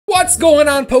What's going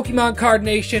on, Pokemon Card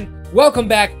Nation? Welcome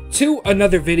back to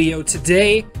another video.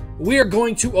 Today, we are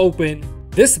going to open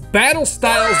this Battle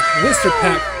Styles blister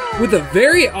pack with a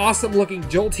very awesome looking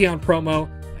Jolteon promo.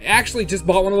 I actually just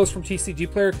bought one of those from TCG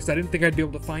Player because I didn't think I'd be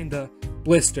able to find the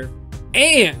blister.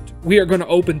 And we are going to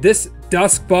open this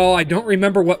Dusk Ball. I don't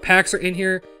remember what packs are in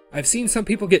here. I've seen some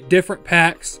people get different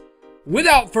packs.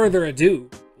 Without further ado,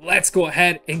 let's go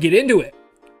ahead and get into it.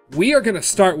 We are going to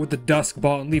start with the Dusk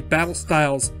Ball and leave Battle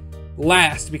Styles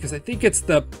last because I think it's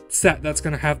the set that's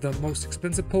going to have the most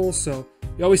expensive pulls, so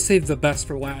you always save the best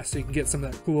for last so you can get some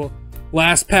of that cool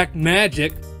last pack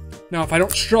magic. Now, if I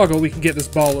don't struggle, we can get this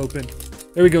ball open.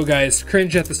 There we go, guys.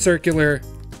 Cringe at the circular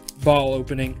ball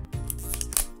opening.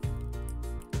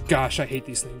 Gosh, I hate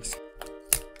these things.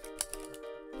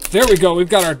 There we go. We've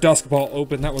got our Dusk Ball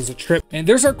open. That was a trip. And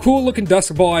there's our cool looking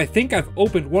Dusk Ball. I think I've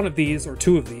opened one of these or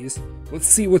two of these. Let's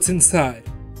see what's inside.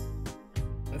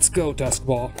 Let's go, Dusk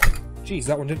Ball. Jeez,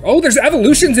 that one didn't... Oh, there's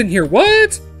evolutions in here.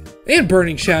 What? And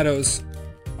Burning Shadows.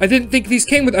 I didn't think these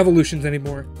came with evolutions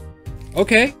anymore.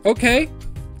 Okay, okay.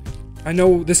 I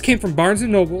know this came from Barnes &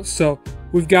 Noble, so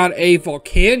we've got a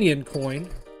Volcanion coin.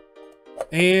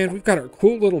 And we've got our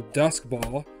cool little Dusk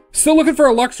Ball. Still looking for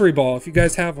a Luxury Ball. If you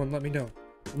guys have one, let me know.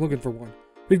 I'm looking for one.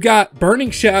 We've got Burning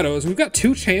Shadows. We've got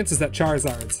 2 chances at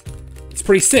Charizards. It's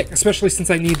pretty sick, especially since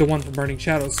I need the one from Burning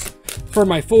Shadows for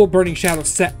my full Burning Shadows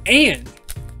set. And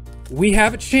we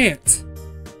have a chance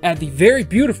at the very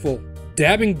beautiful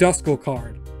Dabbing Duskull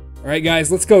card. Alright guys,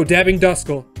 let's go. Dabbing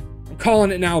Duskull. I'm calling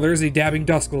it now. There's a Dabbing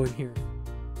Duskull in here.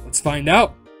 Let's find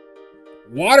out.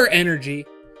 Water Energy.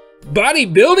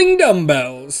 Bodybuilding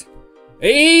Dumbbells.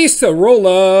 A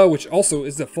Sorola, which also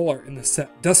is the full art in the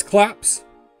set. Dusclops.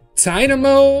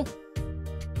 Dynamo.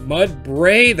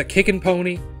 Mudbray, the kicking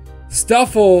pony.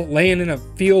 Stuffle laying in a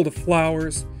field of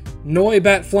flowers.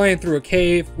 Noibat flying through a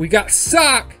cave. We got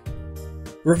Sock.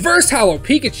 Reverse Hollow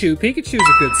Pikachu. Pikachu's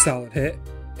a good solid hit.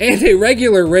 And a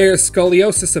regular rare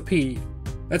Scoliosis.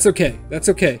 That's okay. That's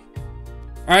okay.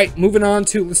 Alright, moving on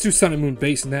to... Let's do Sun and Moon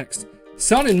Base next.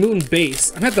 Sun and Moon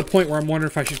Base. I'm at the point where I'm wondering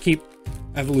if I should keep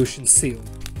Evolutions sealed.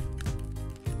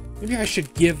 Maybe I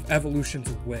should give Evolutions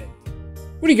away.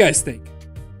 What do you guys think?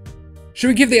 Should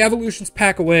we give the Evolutions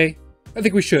pack away? I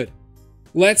think we should.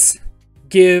 Let's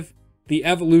give the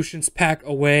Evolutions pack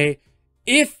away.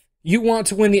 If you want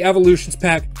to win the Evolutions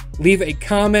pack, leave a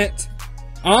comment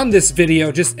on this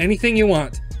video, just anything you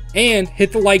want, and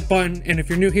hit the like button. And if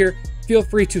you're new here, feel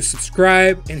free to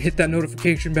subscribe and hit that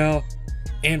notification bell.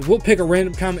 And we'll pick a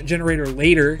random comment generator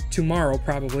later, tomorrow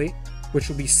probably, which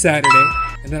will be Saturday.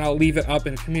 And then I'll leave it up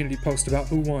in a community post about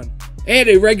who won. And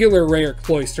a regular rare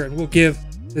Cloyster, and we'll give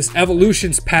this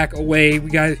Evolutions pack away.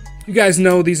 You guys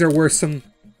know these are worth some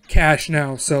cash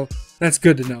now, so that's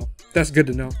good to know. That's good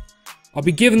to know. I'll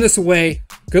be giving this away.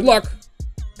 Good luck.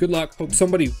 Good luck. Hope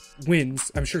somebody wins.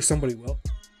 I'm sure somebody will.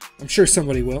 I'm sure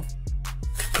somebody will.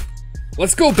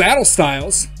 Let's go Battle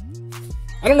Styles.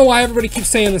 I don't know why everybody keeps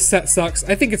saying the set sucks.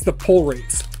 I think it's the pull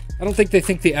rates. I don't think they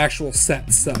think the actual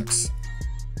set sucks.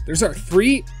 There's our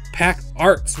 3-pack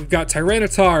arts. We've got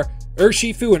Tyranitar,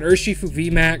 Urshifu, and Urshifu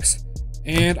VMAX.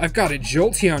 And I've got a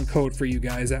Jolteon code for you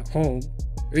guys at home.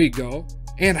 There you go.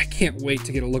 And I can't wait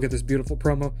to get a look at this beautiful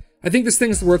promo. I think this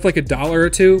thing's worth like $1 or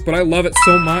 $2, but I love it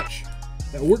so much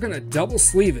that we're going to double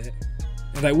sleeve it.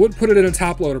 And I would put it in a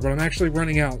top loader, but I'm actually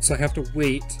running out, so I have to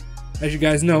wait. As you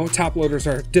guys know, top loaders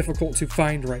are difficult to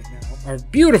find right now. Our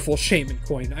beautiful Shaman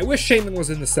coin. I wish Shaman was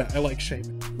in the set. I like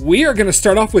Shaman. We are going to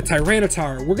start off with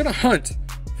Tyranitar. We're going to hunt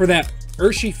for that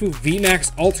Urshifu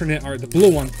VMAX alternate art, the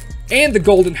blue one, and the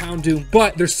Golden Houndoom,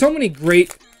 but there's so many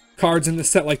great cards in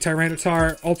this set like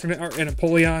Tyranitar, alternate art, and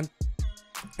Empoleon.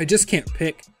 I just can't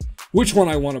pick which one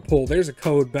I want to pull. There's a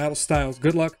code, Battle Styles.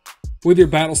 Good luck with your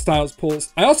Battle Styles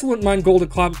pulls. I also wouldn't mind Golden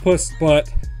Clobbopus,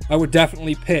 but I would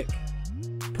definitely pick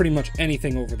pretty much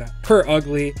anything over that. Per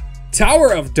Ugly,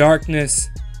 Tower of Darkness,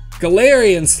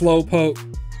 Galarian Slowpoke,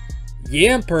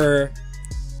 Yamper,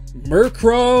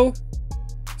 Murkrow,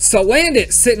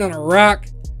 Salandit sitting on a rock,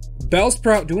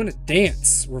 Bellsprout doing a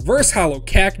dance, Reverse Hollow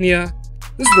Cacnea.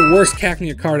 This is the worst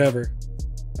Cacnea card ever.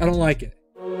 I don't like it.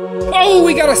 Oh,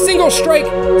 we got a single strike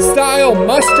style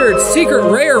Mustard secret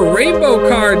rare rainbow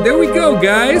card. There we go,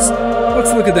 guys.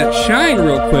 Let's look at that shine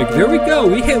real quick. There we go.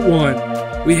 We hit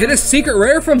one. We hit a secret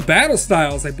rare from Battle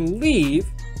Styles, I believe.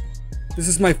 This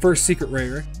is my first secret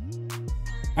rare.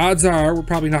 Odds are we're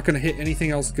probably not going to hit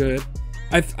anything else good.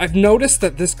 I've noticed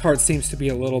that this card seems to be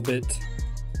a little bit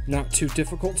not too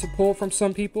difficult to pull from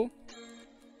some people.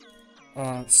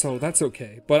 So that's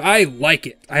okay. But I like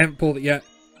it. I haven't pulled it yet.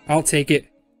 I'll take it.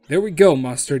 There we go,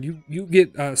 Mustard. You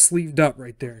get sleeved up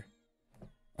right there.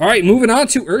 All right, moving on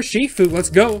to Urshifu. Let's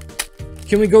go.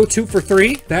 Can we go 2 for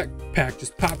 3? That pack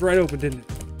just popped right open, didn't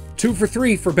it? 2 for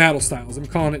 3 for battle styles. I'm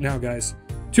calling it now, guys.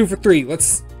 2 for 3.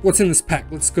 What's in this pack?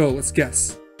 Let's go. Let's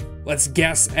guess. Let's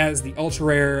guess as the ultra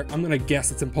rare. I'm gonna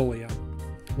guess it's Empoleon.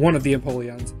 One of the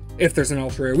Empoleons, if there's an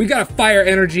ultra rare. We got a Fire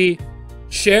Energy,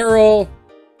 Cheryl,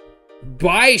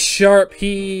 Bisharp.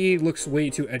 He looks way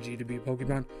too edgy to be a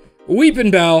Pokemon.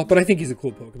 Weeping Bell, but I think he's a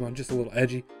cool Pokemon, just a little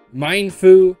edgy.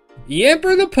 Mindfu,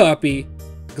 Yamper the puppy,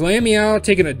 Glameow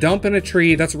taking a dump in a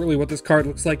tree. That's really what this card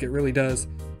looks like. It really does.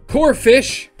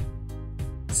 Corphish,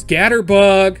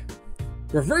 Scatterbug,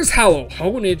 Reverse Hollow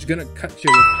Honage, gonna cut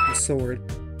you with the sword,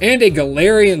 and a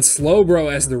Galarian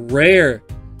Slowbro as the rare.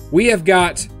 We have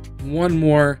got one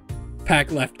more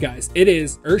pack left, guys. It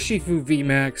is Urshifu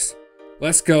VMAX.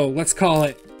 Let's go. Let's call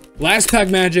it Last Pack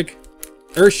Magic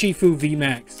Urshifu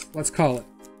VMAX. Let's call it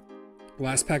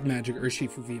Last Pack Magic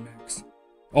Urshifu VMAX.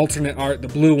 Alternate art, the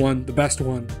blue one, the best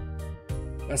one.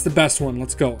 That's the best one.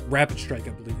 Let's go. Rapid Strike,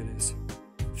 I believe it is.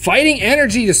 Fighting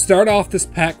Energy to start off this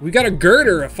pack. We got a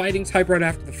Girder, a fighting type right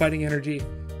after the Fighting Energy.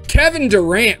 Kevin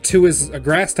Durant, who is a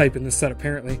grass type in this set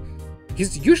apparently.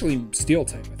 He's usually steel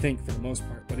type, I think, for the most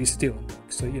part, but he's stealing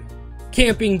bugs, so you know.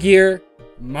 Camping Gear,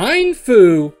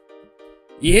 Mindfu,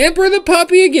 Yamper the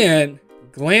puppy again,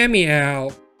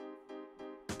 Glameow,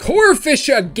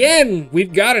 Corphish again.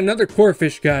 We've got another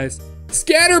Corphish, guys.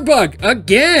 Scatterbug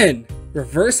again.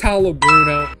 Reverse Hollow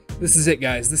Bruno. This is it,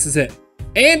 guys. This is it.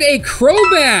 And a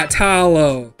Crobat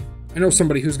Hollow. I know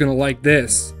somebody who's gonna like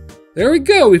this. There we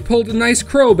go. We pulled a nice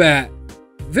Crobat.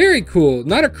 Very cool.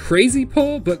 Not a crazy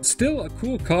pull, but still a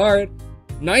cool card.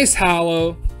 Nice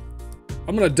Hollow.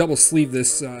 I'm gonna double sleeve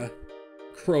this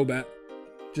Crobat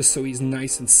just so he's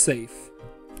nice and safe.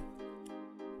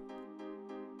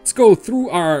 Let's go through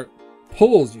our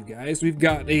pulls, you guys. We've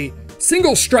got a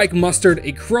Single Strike Mustard,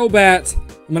 a Crobat.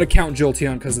 I'm gonna count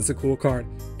Jolteon because it's a cool card.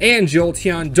 And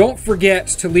Jolteon. Don't forget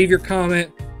to leave your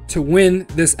comment to win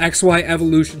this XY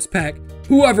Evolutions pack.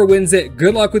 Whoever wins it,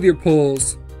 good luck with your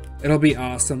pulls. It'll be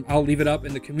awesome. I'll leave it up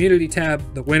in the community tab,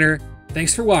 the winner.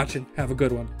 Thanks for watching. Have a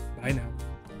good one. Bye now.